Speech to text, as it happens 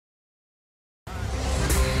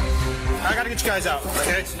I gotta get you guys out,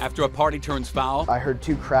 okay? After a party turns foul, I heard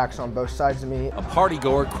two cracks on both sides of me. a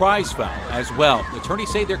partygoer cries foul as well. Attorneys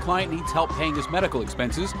say their client needs help paying his medical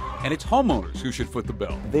expenses, and it's homeowners who should foot the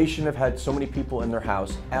bill. They shouldn't have had so many people in their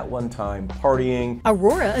house at one time partying.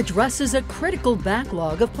 Aurora addresses a critical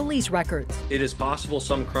backlog of police records. It is possible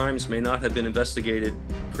some crimes may not have been investigated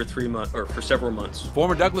for 3 months or for several months.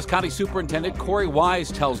 Former Douglas County Superintendent Corey Wise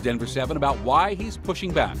tells Denver 7 about why he's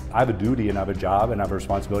pushing back. I have a duty and I have a job and I have a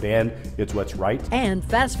responsibility, and it's what's right. And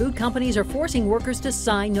fast food companies are forcing workers to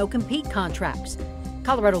sign no-compete contracts.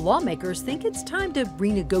 Colorado lawmakers think it's time to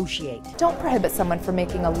renegotiate. Don't prohibit someone from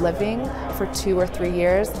making a living for 2 or 3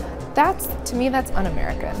 years. To me, that's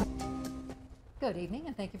un-American. Good evening,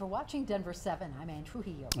 and thank you for watching Denver 7. I'm Ann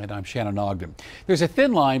Trujillo. And I'm Shannon Ogden. There's a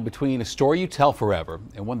thin line between a story you tell forever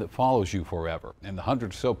and one that follows you forever. And the 100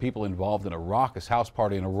 or so people involved in a raucous house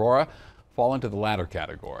party in Aurora fall into the latter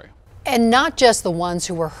category. And not just the ones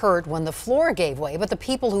who were hurt when the floor gave way, but the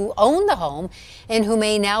people who own the home and who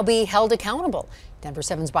may now be held accountable. Denver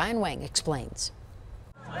 7's Brian Wang explains.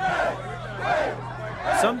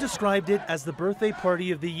 Some described it as the birthday party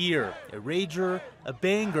of the year, a rager, a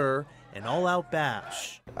banger, an all-out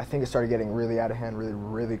bash. I think it started getting really out of hand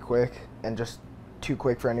really quick, and just too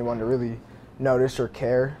quick for anyone to really notice or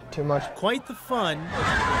care too much. Quite the fun,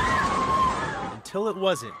 until it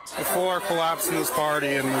wasn't. The floor collapsed in this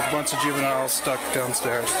party and there's a bunch of juveniles stuck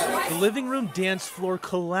downstairs. The living room dance floor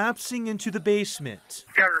collapsing into the basement.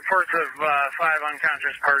 Got reports of 5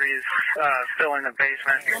 unconscious parties still in the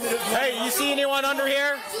basement. Hey, you see anyone under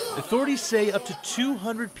here? Authorities say up to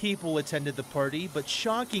 200 people attended the party, but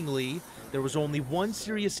shockingly, there was only one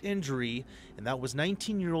serious injury, and that was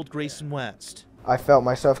 19-year-old Grayson West. I felt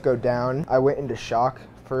myself go down. I went into shock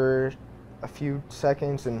for a few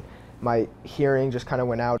seconds, and my hearing just kind of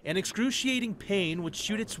went out. An excruciating pain would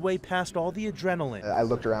shoot its way past all the adrenaline. I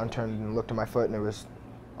looked around, turned and looked at my foot, and it was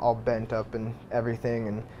all bent up and everything,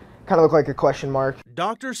 and kind of looked like a question mark.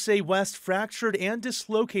 Doctors say West fractured and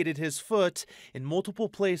dislocated his foot in multiple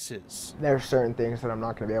places. There are certain things that I'm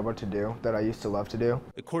not going to be able to do that I used to love to do.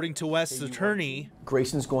 According to West's attorney,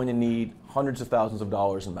 Grayson's going to need hundreds of thousands of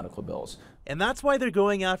dollars in medical bills. And that's why they're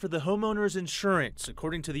going after the homeowner's insurance.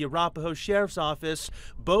 According to the Arapahoe Sheriff's Office,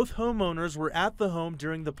 both homeowners were at the home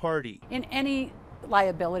during the party. In any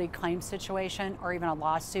liability claim situation or even a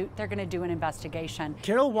lawsuit, they're going to do an investigation.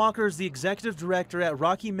 Carol Walker is the executive director at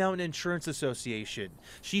Rocky Mountain Insurance Association.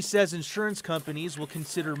 She says insurance companies will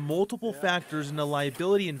consider multiple factors in a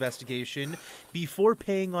liability investigation before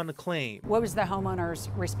paying on a claim. What was the homeowner's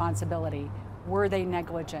responsibility? Were they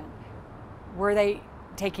negligent? Were they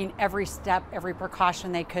taking every step, every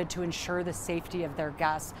precaution they could to ensure the safety of their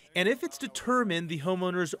guests? And if it's determined the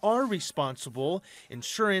homeowners are responsible,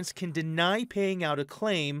 insurance can deny paying out a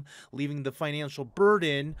claim, leaving the financial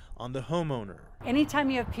burden on the homeowner.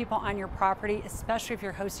 Anytime you have people on your property, especially if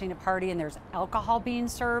you're hosting a party and there's alcohol being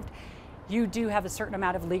served, you do have a certain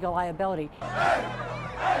amount of legal liability.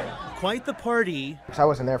 Quite the party. I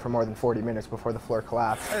wasn't there for more than 40 minutes before the floor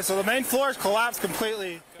collapsed. Hey, so the main floor collapsed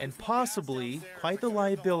completely. And possibly quite the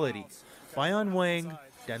liability. Bayan Wang,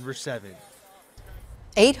 Denver 7.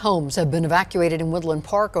 8 homes have been evacuated in Woodland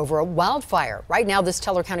Park over a wildfire. Right now, this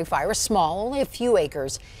Teller County fire is small, only a few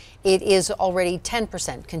acres. It is already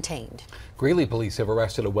 10% contained. Greeley police have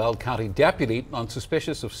arrested a Weld County deputy on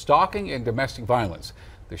suspicion of stalking and domestic violence.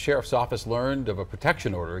 The sheriff's office learned of a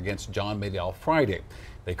protection order against John Maydell Friday.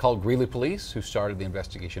 They called Greeley police, who started the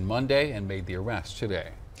investigation Monday and made the arrest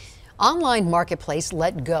today. Online marketplace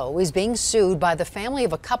Let Go is being sued by the family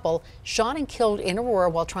of a couple shot and killed in Aurora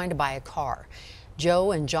while trying to buy a car.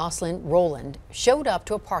 Joe and Jocelyn Rowland showed up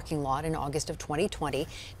to a parking lot in August of 2020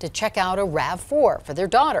 to check out a RAV4 for their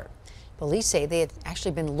daughter. Police say they had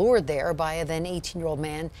actually been lured there by a then 18-year-old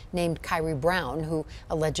man named Kyrie Brown, who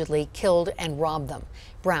allegedly killed and robbed them.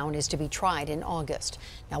 Brown is to be tried in August.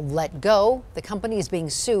 Now, Let Go, the company, is being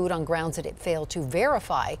sued on grounds that it failed to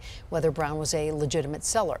verify whether Brown was a legitimate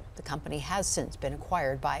seller. The company has since been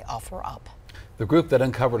acquired by OfferUp. The group that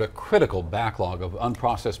uncovered a critical backlog of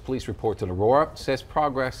unprocessed police reports in Aurora says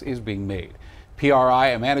progress is being made. PRI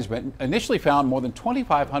and management initially found more than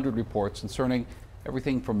 2,500 reports concerning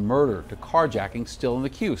everything from murder to carjacking still in the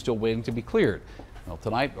queue, still waiting to be cleared. Well,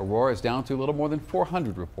 tonight, Aurora is down to a little more than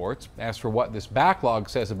 400 reports. As for what this backlog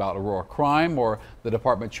says about Aurora crime or the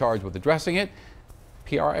department charged with addressing it,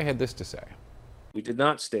 PRI had this to say. We did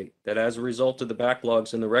not state that as a result of the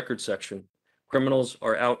backlogs in the record section, criminals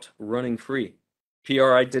are out running free.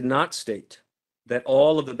 PRI did not state that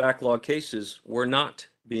all of the backlog cases were not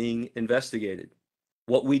being investigated.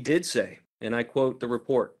 What we did say, and I quote the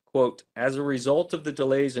report, quote, as a result of the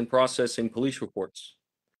delays in processing police reports,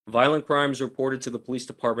 Violent crimes reported to the police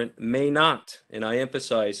department may not, and I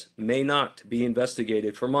emphasize, may not be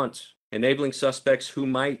investigated for months, enabling suspects who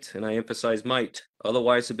might, and I emphasize might,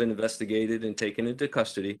 otherwise have been investigated and taken into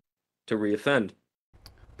custody to reoffend.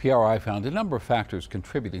 PRI found a number of factors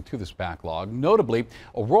contributing to this backlog. Notably,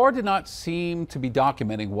 Aurora did not seem to be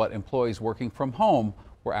documenting what employees working from home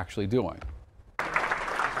were actually doing.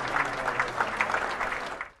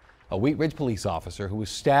 A Wheat Ridge police officer who was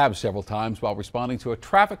stabbed several times while responding to a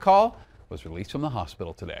traffic call was released from the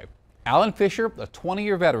hospital today. Alan Fisher, a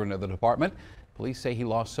 20-year veteran of the department, police say he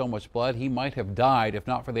lost so much blood he might have died if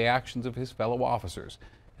not for the actions of his fellow officers,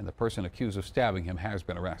 and the person accused of stabbing him has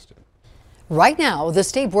been arrested. Right now, the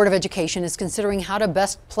State Board of Education is considering how to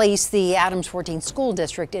best place the Adams 14 school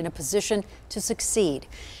district in a position to succeed.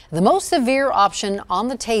 The most severe option on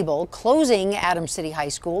the table, closing Adams City High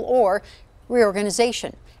School or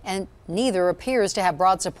reorganization, and neither appears to have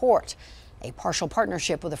broad support. A partial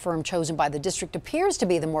partnership with a firm chosen by the district appears to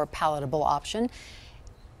be the more palatable option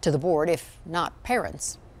to the board, if not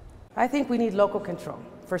parents. I think we need local control,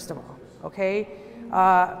 first of all, okay?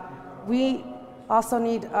 We also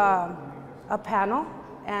need a panel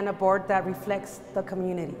and a board that reflects the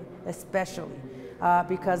community, especially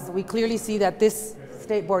because we clearly see that this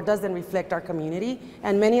state board doesn't reflect our community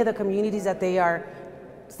and many of the communities that they are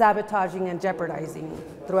sabotaging and jeopardizing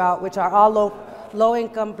throughout, which are all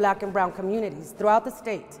low-income Black and brown communities throughout the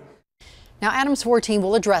state. Now, Adams 14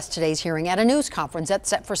 will address today's hearing at a news conference that's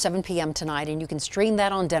set for 7 p.m. tonight, and you can stream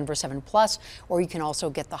that on Denver 7 Plus, or you can also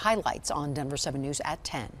get the highlights on Denver 7 News at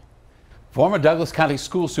 10. Former Douglas County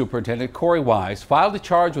School Superintendent Corey Wise filed a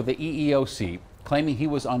charge with the EEOC claiming he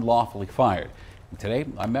was unlawfully fired. And today,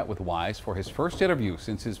 I met with Wise for his first interview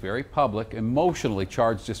since his very public, emotionally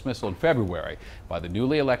charged dismissal in February by the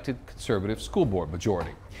newly elected conservative school board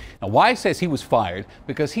majority. Now, Wise says he was fired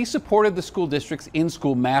because he supported the school district's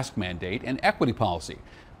in-school mask mandate and equity policy.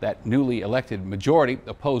 That newly elected majority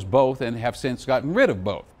opposed both and have since gotten rid of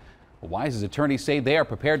both. Wise's attorneys say they are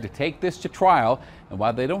prepared to take this to trial, and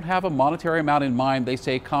while they don't have a monetary amount in mind, they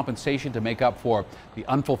say compensation to make up for the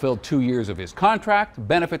unfulfilled 2 years of his contract,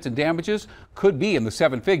 benefits and damages could be in the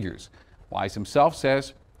 7 figures. Wise himself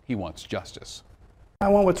says he wants justice. I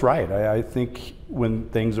want what's right. I think when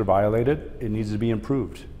things are violated, it needs to be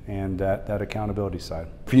improved, and that accountability side.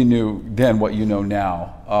 If you knew then what you know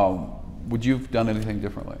now, would you have done anything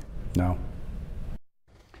differently? No.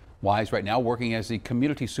 Wise right now working as the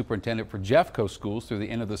community superintendent for Jeffco schools through the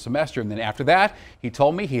end of the semester. And then after that, he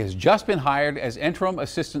told me he has just been hired as interim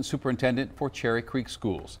assistant superintendent for Cherry Creek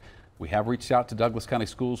schools. We have reached out to Douglas County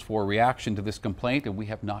Schools for a reaction to this complaint, and we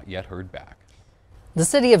have not yet heard back. The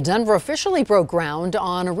city of Denver officially broke ground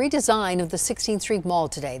on a redesign of the 16th Street Mall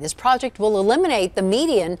today. This project will eliminate the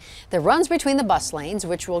median that runs between the bus lanes,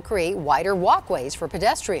 which will create wider walkways for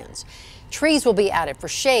pedestrians. Trees will be added for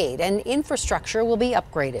shade and infrastructure will be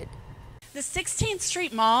upgraded. The 16th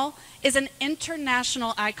Street Mall is an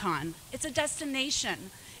international icon. It's a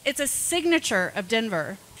destination. It's a signature of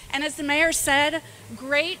Denver. And as the mayor said,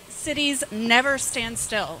 great cities never stand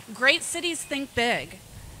still. Great cities think big.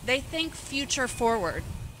 They think future forward.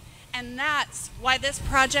 And that's why this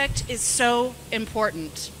project is so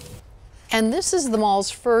important. And this is the mall's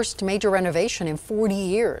first major renovation in 40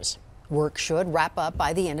 years. Work should wrap up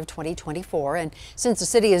by the end of 2024. And since the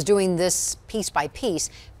city is doing this piece by piece,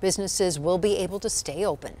 businesses will be able to stay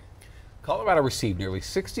open. Colorado received nearly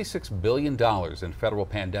 $66 billion in federal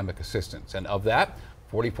pandemic assistance. And of that,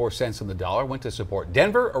 44 cents on the dollar went to support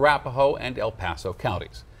Denver, Arapahoe, and El Paso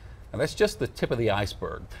counties. And that's just the tip of the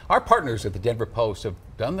iceberg. Our partners at the Denver Post have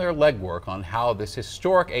done their legwork on how this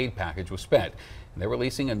historic aid package was spent. And they're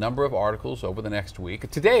releasing a number of articles over the next week.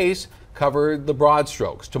 Today's covered the broad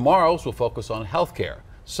strokes. Tomorrow's will focus on health care.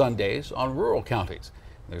 Sunday's on rural counties.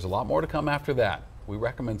 And there's a lot more to come after that. We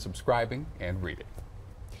recommend subscribing and reading.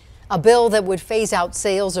 A bill that would phase out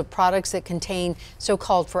sales of products that contain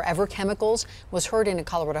so-called forever chemicals was heard in a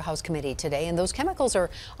Colorado House committee today. And those chemicals are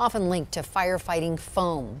often linked to firefighting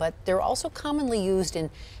foam, but they're also commonly used in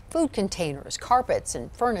food containers, carpets,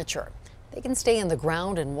 and furniture. They can stay in the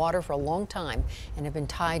ground and water for a long time and have been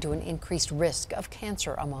tied to an increased risk of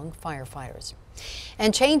cancer among firefighters.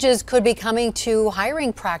 And changes could be coming to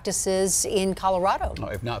hiring practices in Colorado.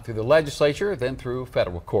 If not through the legislature, then through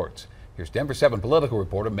federal courts. Here's Denver 7 political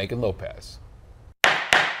reporter Megan Lopez.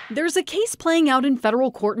 There's a case playing out in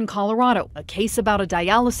federal court in Colorado, a case about a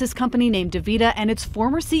dialysis company named DaVita and its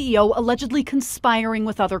former CEO allegedly conspiring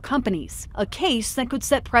with other companies, a case that could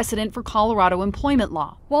set precedent for Colorado employment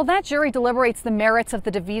law. While that jury deliberates the merits of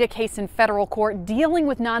the DaVita case in federal court dealing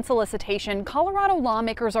with non-solicitation, Colorado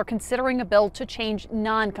lawmakers are considering a bill to change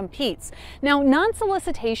non-competes. Now,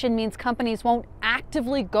 non-solicitation means companies won't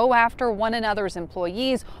actively go after one another's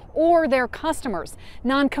employees or their customers.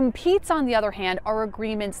 Non-competes, on the other hand, are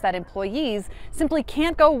agreements that employees simply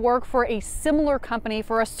can't go work for a similar company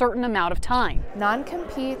for a certain amount of time.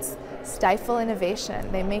 Non-competes stifle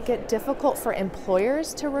innovation. They make it difficult for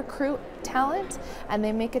employers to recruit talent, and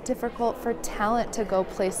they make it difficult for talent to go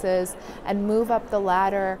places and move up the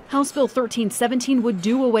ladder. House Bill 1317 would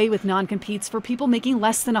do away with non-competes for people making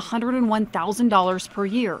less than $101,000 per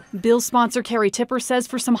year. Bill sponsor Kerry Tipper says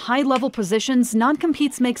for some high-level positions,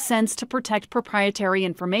 non-competes make sense to protect proprietary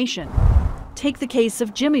information. Take the case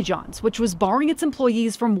of Jimmy John's, which was barring its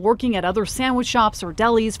employees from working at other sandwich shops or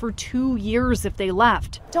delis for 2 years if they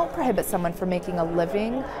left. Don't prohibit someone from making a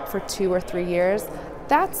living for 2 or 3 years.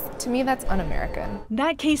 To me, that's un-American.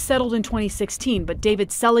 That case settled in 2016, but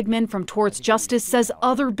David Seligman from Torts Justice says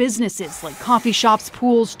other businesses like coffee shops,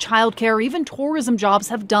 pools, childcare, even tourism jobs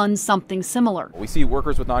have done something similar. We see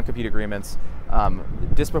workers with non-compete agreements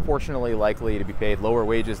disproportionately likely to be paid lower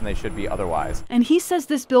wages than they should be otherwise. And he says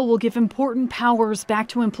this bill will give important powers back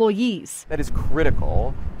to employees. That is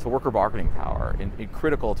critical to worker bargaining power and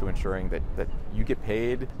critical to ensuring that you get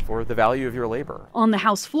paid for the value of your labor. On the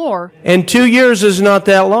House floor, and 2 years is not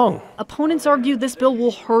that long. Opponents argue this bill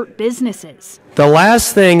will hurt businesses. The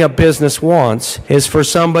last thing a business wants is for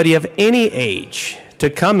somebody of any age to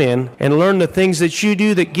come in and learn the things that you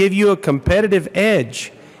do that give you a competitive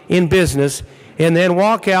edge in business and then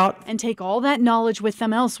walk out and take all that knowledge with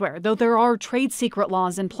them elsewhere, though there are trade secret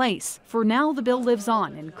laws in place. For now, the bill lives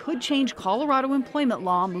on and could change Colorado employment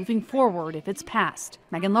law moving forward if it's passed.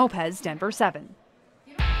 Megan Lopez, Denver 7.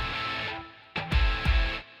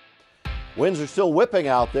 Winds are still whipping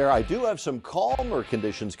out there. I do have some calmer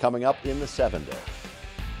conditions coming up in the 7 days.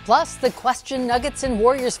 Plus, the question Nuggets and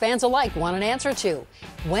Warriors fans alike want an answer to.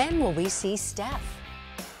 When will we see Steph?